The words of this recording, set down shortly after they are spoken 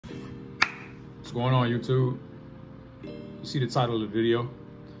What's going on, YouTube? You see the title of the video.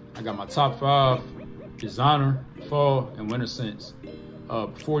 I got my top 5 designer, fall, and winter scents.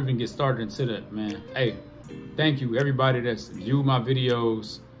 Before we even get started into that, man, hey, thank you everybody that's viewed my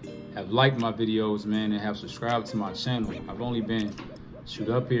videos, have liked my videos, man, and have subscribed to my channel. I've only been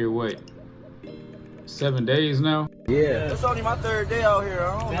up here, what, 7 days now? Yeah. It's only my 3rd day out here.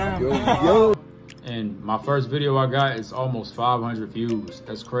 Yo. And my first video I got is almost 500 views.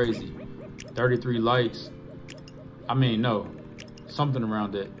 That's crazy. 33 likes. I mean, no, something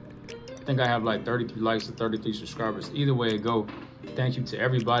around that. I think I have like 33 likes and 33 subscribers. Either way it go, thank you to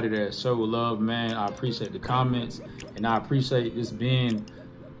everybody that showed love, man. I appreciate the comments, and I appreciate this being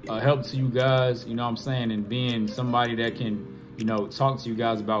a help to you guys, you know what I'm saying, and being somebody that can, you know, talk to you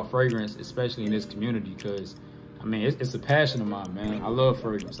guys about fragrance, especially in this community, because I mean, it's a passion of mine, man. I love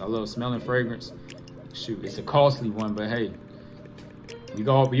fragrance. I love smelling fragrance. Shoot, it's a costly one, but hey, we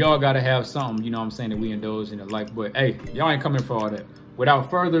all gotta have something, you know what I'm saying, that we indulge in life. But hey, y'all ain't coming for all that. Without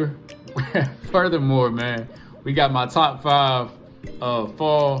furthermore, man, we got my top 5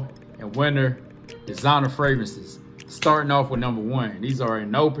 fall and winter designer fragrances. Starting off with number 1. These are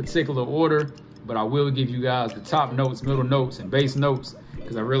in no particular order, but I will give you guys the top notes, middle notes, and base notes,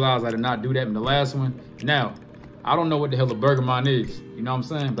 because I realized I did not do that in the last one. Now, I don't know what the hell a bergamot is, you know what I'm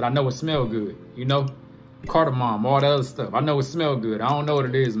saying? But I know it smells good, you know? Cardamom, all that other stuff. I know it smells good. I don't know what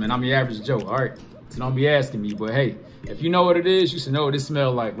it is, man. I'm the average Joe, all right? So don't be asking me, but hey, if you know what it is, you should know what it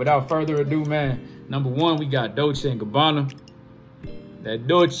smells like. Without further ado, man, number 1, we got Dolce and Gabbana. That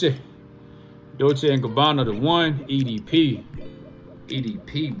Dolce and Gabbana, the 1, EDP.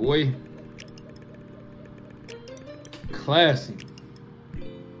 EDP, boy. Classic.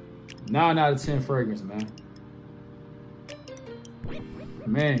 9 out of 10 fragrance, man.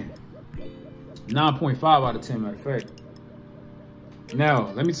 Man, 9.5 out of 10, matter of fact.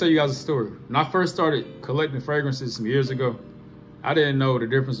 Now, let me tell you guys a story. When I first started collecting fragrances some years ago, I didn't know the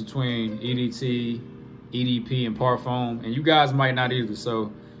difference between EDT, EDP, and Parfum, and you guys might not either.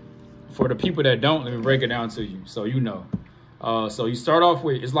 So for the people that don't, let me break it down to you so you know. So you start off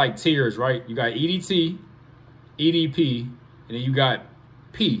with, it's like tiers, right? You got EDT, EDP, and then you got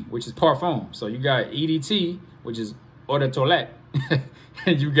P, which is Parfum. So you got EDT, which is Eau de Toilette,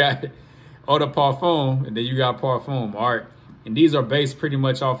 and you got Eau de Parfum, and then you got Parfum, all right? And these are based pretty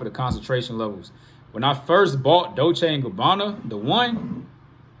much off of the concentration levels. When I first bought Dolce and Gabbana, the 1,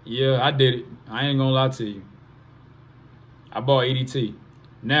 yeah, I did it. I ain't gonna lie to you. I bought EDT.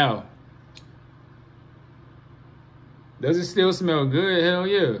 Now, does it still smell good? Hell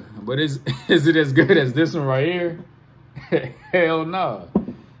yeah. But is it as good as this one right here? Hell no.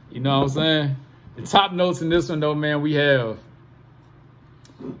 You know what I'm saying? The top notes in this one though, man, we have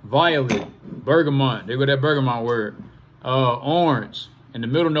violet, bergamot. There go that bergamot word. Orange. In the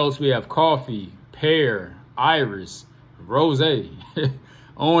middle notes, we have coffee, pear, iris, rosé,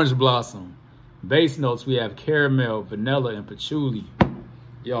 orange blossom. Base notes, we have caramel, vanilla, and patchouli.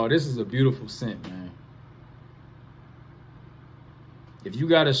 Y'all, this is a beautiful scent, man. If you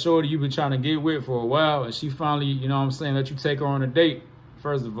got a shorty you've been trying to get with for a while, and she finally, you know what I'm saying, let you take her on a date,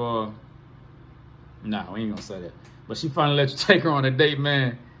 first of all, nah, we ain't gonna say that. But she finally let you take her on a date,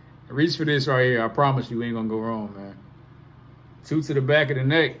 man. Reach for this right here. I promise you ain't gonna go wrong, man. 2 to the back of the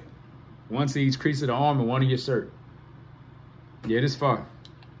neck, 1 to each crease of the arm, and 1 in your shirt. Yeah, this fire.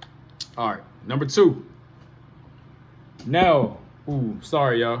 All right, number 2. Now, ooh,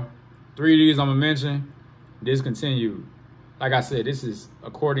 sorry, y'all. 3 of these I'm gonna mention, discontinued. Like I said, this is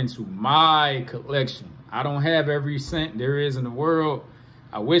according to my collection. I don't have every scent there is in the world.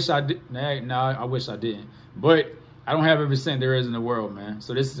 I wish I did. Nah, I wish I didn't. But I don't have every scent there is in the world, man.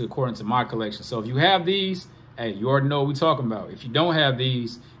 So this is according to my collection. So if you have these, hey, you already know what we're talking about. If you don't have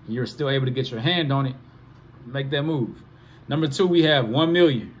these and you're still able to get your hand on it, make that move. Number 2, we have 1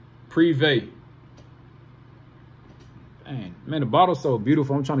 Million Prive. Man, the bottle's so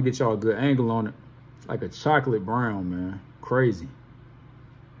beautiful. I'm trying to get y'all a good angle on it. It's like a chocolate brown, man. Crazy.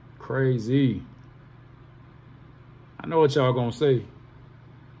 Crazy. I know what y'all gonna say.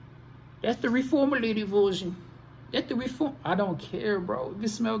 That's the reformulated version. That's the reform. I don't care, bro. If it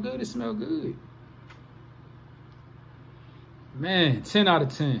smell good, it smell good. Man, 10 out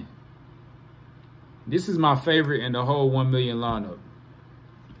of 10. This is my favorite in the whole 1 Million lineup,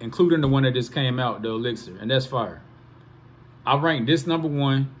 including the one that just came out, the Elixir, and that's fire. I ranked this number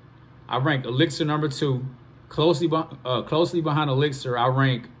 1. I ranked Elixir number 2. Closely behind Elixir, I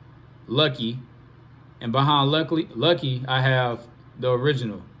rank Lucky. And behind Lucky, I have the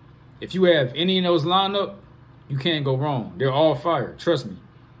original. If you have any of those lineup, you can't go wrong. They're all fire, trust me.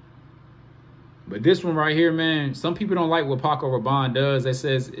 But this one right here, man, some people don't like what Paco Rabanne does. They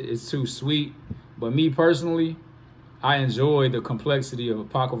says it's too sweet. But me personally, I enjoy the complexity of a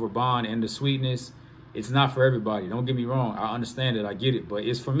Paco Rabanne and the sweetness. It's not for everybody. Don't get me wrong. I understand it. I get it. But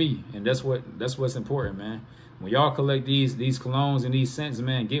it's for me. And that's what's important, man. When y'all collect these colognes and these scents,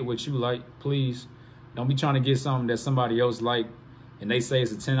 man, get what you like, please. Don't be trying to get something that somebody else like and they say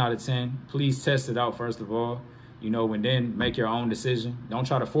it's a 10 out of 10. Please test it out first of all, you know, and then make your own decision. Don't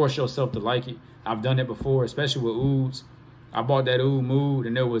try to force yourself to like it. I've done it before, especially with ouds. I bought that oud mood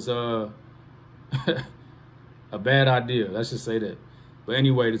and it was a bad idea. Let's just say that. But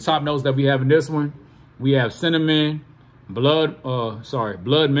anyway, the top notes that we have in this one, we have cinnamon, blood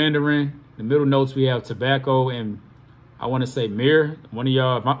mandarin. The middle notes, we have tobacco and I want to say myrrh. One of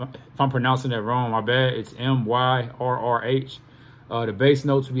y'all, if I'm pronouncing that wrong, my bad. It's M-Y-R-R-H. The base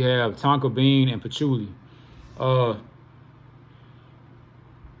notes, we have tonka bean and patchouli. I'm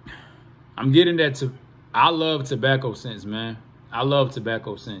getting that I love tobacco scents, man. I love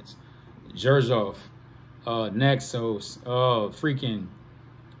tobacco scents. Jerzov, Naxos, freaking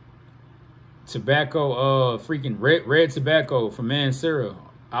tobacco, freaking red tobacco from Mancera.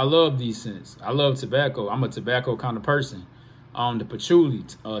 I love these scents. I love tobacco. I'm a tobacco kind of person. The patchouli,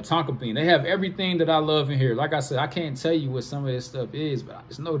 tonka bean. They have everything that I love in here. Like I said, I can't tell you what some of this stuff is, but I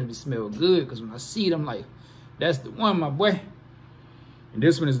just know that it smells good because when I see it, I'm like, that's the one, my boy. And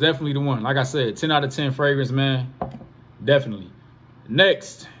this one is definitely the one. Like I said, 10 out of 10 fragrance, man. Definitely.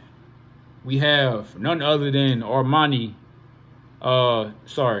 Next, we have none other than Armani. Acqua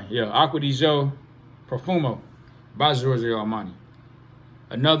Di Gio Profumo by Giorgio Armani.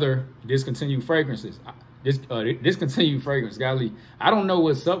 Another discontinued fragrances. Discontinued fragrance, golly. I don't know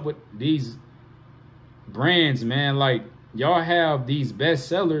what's up with these brands, man. Like, y'all have these best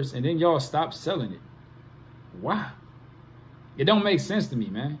sellers and then y'all stop selling it. Wow. It don't make sense to me,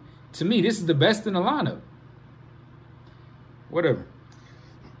 man. To me, this is the best in the lineup. Whatever.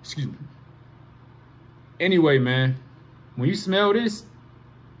 Excuse me. Anyway, man, when you smell this,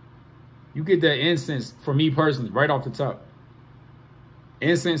 you get that incense, for me personally, right off the top.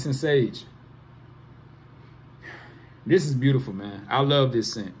 Incense and sage. This is beautiful, man. I love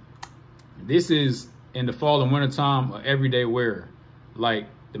this scent. This is, in the fall and winter time, an everyday wear. Like,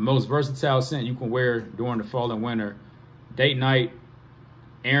 the most versatile scent you can wear during the fall and winter. Date night,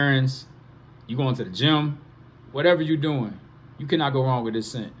 errands, you going to the gym, whatever you're doing, you cannot go wrong with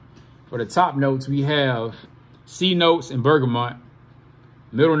this scent. For the top notes, we have C notes and bergamot.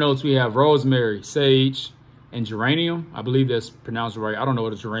 Middle notes, we have rosemary, sage, and geranium. I believe that's pronounced right. I don't know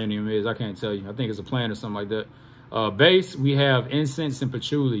what a geranium is. I can't tell you. I think it's a plant or something like that. Base, we have incense and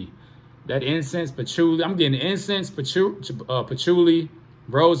patchouli. That incense, patchouli, I'm getting incense, patchouli,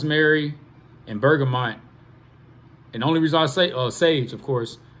 rosemary, and bergamot. And the only reason I say sage, of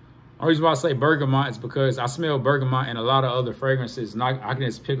course. The only reason why I say bergamot is because I smell bergamot and a lot of other fragrances, and I can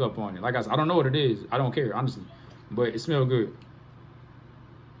just pick up on it. Like I said, I don't know what it is. I don't care, honestly. But it smells good.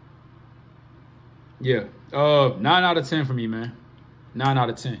 Yeah. 9 out of 10 for me, man. 9 out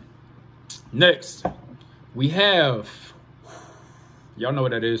of 10. Next, we have, y'all know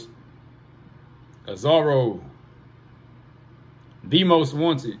what that is. Azzaro. The most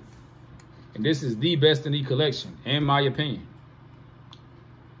wanted. And this is the best in the collection, in my opinion.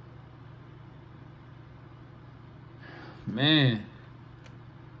 Man.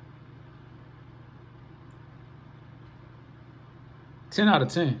 Ten out of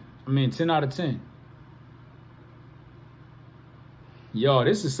 10. 10 out of 10. Yo,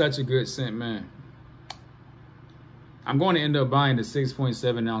 this is such a good scent, man. I'm going to end up buying the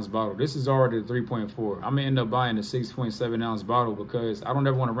 6.7 ounce bottle. This is already the 3.4. I'm going to end up buying the 6.7 ounce bottle because I don't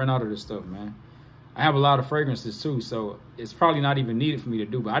ever want to run out of this stuff, man. I have a lot of fragrances too, so it's probably not even needed for me to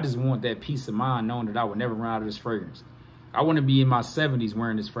do, but I just want that peace of mind knowing that I would never run out of this fragrance. I want to be in my 70s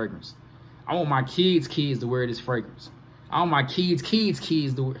wearing this fragrance. I want my kids' to wear this fragrance. I want my kids'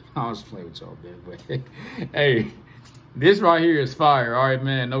 to wear. I was playing with y'all, man, but hey, this right here is fire. All right,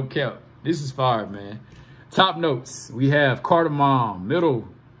 man, no cap. This is fire, man. Top notes, we have cardamom. Middle,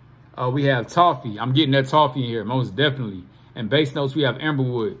 we have toffee. I'm getting that toffee in here, most definitely. And base notes, we have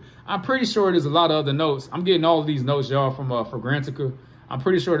amberwood. I'm pretty sure there's a lot of other notes. I'm getting all of these notes, y'all, from Fragrantica. I'm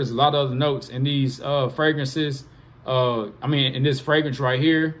pretty sure there's a lot of other notes in these fragrances. In this fragrance right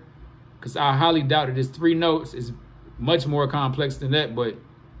here, because I highly doubt that this 3 notes is much more complex than that. But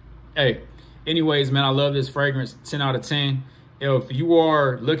hey, anyways, man, I love this fragrance. 10 out of 10. If you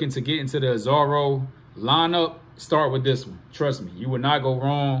are looking to get into the Azzaro lineup, start with this one. Trust me, you will not go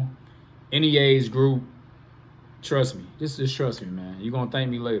wrong. Any age group, trust me. Just trust me, man. You're gonna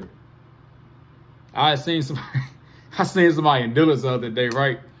thank me later. I seen somebody in Dillard's the other day,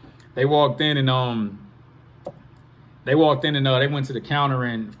 right? They walked in and they went to the counter,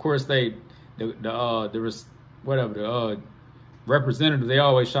 and of course they representatives, they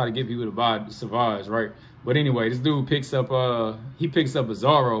always try to get people to buy Sauvage, right? But anyway, this dude picks up he picks up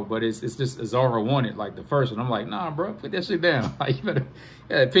Azzaro, but it's just Azzaro wanted, like the first one. I'm like, nah, bro, put that shit down. Like, you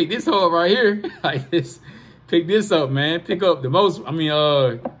better pick this hoe up right here. Like this, pick this up, man. Pick up the most,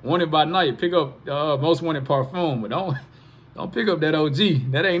 wanted by night. Pick up the most wanted parfum, but don't pick up that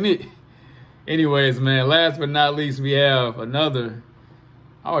OG. That ain't it. Anyways, man, last but not least, we have another.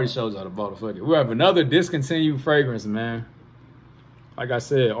 I already showed y'all the bottle. Fuck it. We have another discontinued fragrance, man. Like I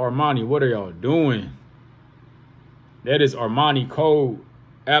said, Armani, what are y'all doing? That is Armani code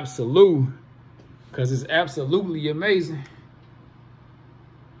Absolu, because it's absolutely amazing.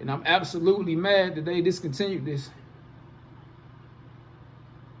 And I'm absolutely mad that they discontinued this.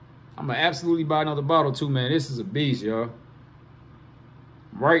 I'm going to absolutely buy another bottle too, man. This is a beast, y'all.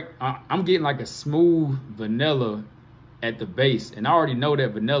 Right? I'm getting like a smooth vanilla at the base. And I already know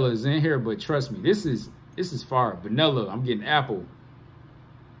that vanilla is in here, but trust me, this is fire. Vanilla, I'm getting apple.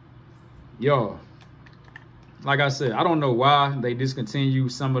 Y'all. Like I said, I don't know why they discontinue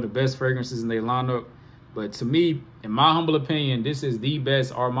some of the best fragrances in their lineup. But to me, in my humble opinion, this is the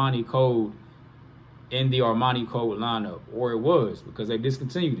best Armani code in the Armani code lineup. Or it was, because they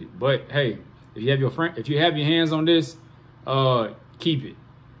discontinued it. But hey, if you have your hands on this, keep it.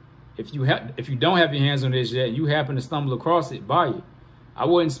 If you don't have your hands on this yet, you happen to stumble across it, buy it. I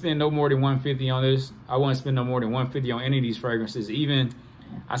wouldn't spend no more than $150 on this. I wouldn't spend no more than $150 on any of these fragrances. Even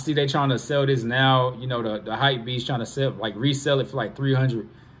I see they trying to sell this now. You know, the hype beast trying to sell, like, resell it for like $300.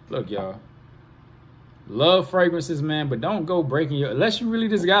 Look, y'all, love fragrances, man, but don't go breaking your, unless you really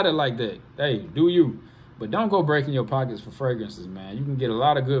just got it like that. Hey, do you? But don't go breaking your pockets for fragrances, man. You can get a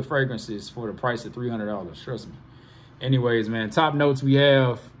lot of good fragrances for the price of $300. Trust me. Anyways, man, top notes, we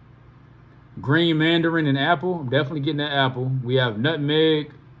have green mandarin and apple. I'm definitely getting that apple. We have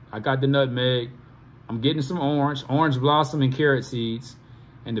nutmeg. I got the nutmeg. I'm getting some orange blossom and carrot seeds.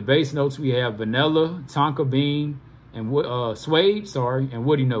 And the base notes, we have vanilla, tonka bean, and suede, and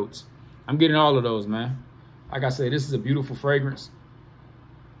woody notes. I'm getting all of those, man. Like I said, this is a beautiful fragrance.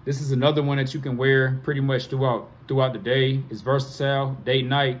 This is another one that you can wear pretty much throughout the day. It's versatile, day,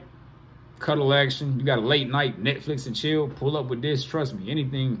 night, cuddle action. You got a late night Netflix and chill, pull up with this. Trust me,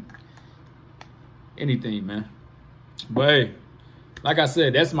 anything, man. But hey, like I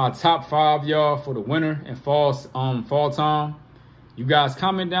said, that's my top 5, y'all, for the winter and fall time. You guys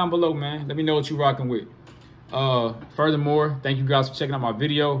comment down below, man. Let me know what you're rocking with. Furthermore, thank you guys for checking out my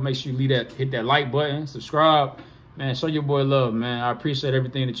video. Make sure you hit that like button, subscribe, man. Show your boy love, man. I appreciate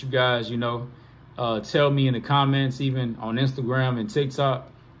everything that you guys, tell me in the comments, even on Instagram and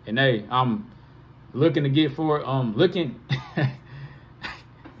TikTok. And hey, I'm looking to get for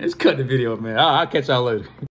let's cut the video, man. I'll catch y'all later.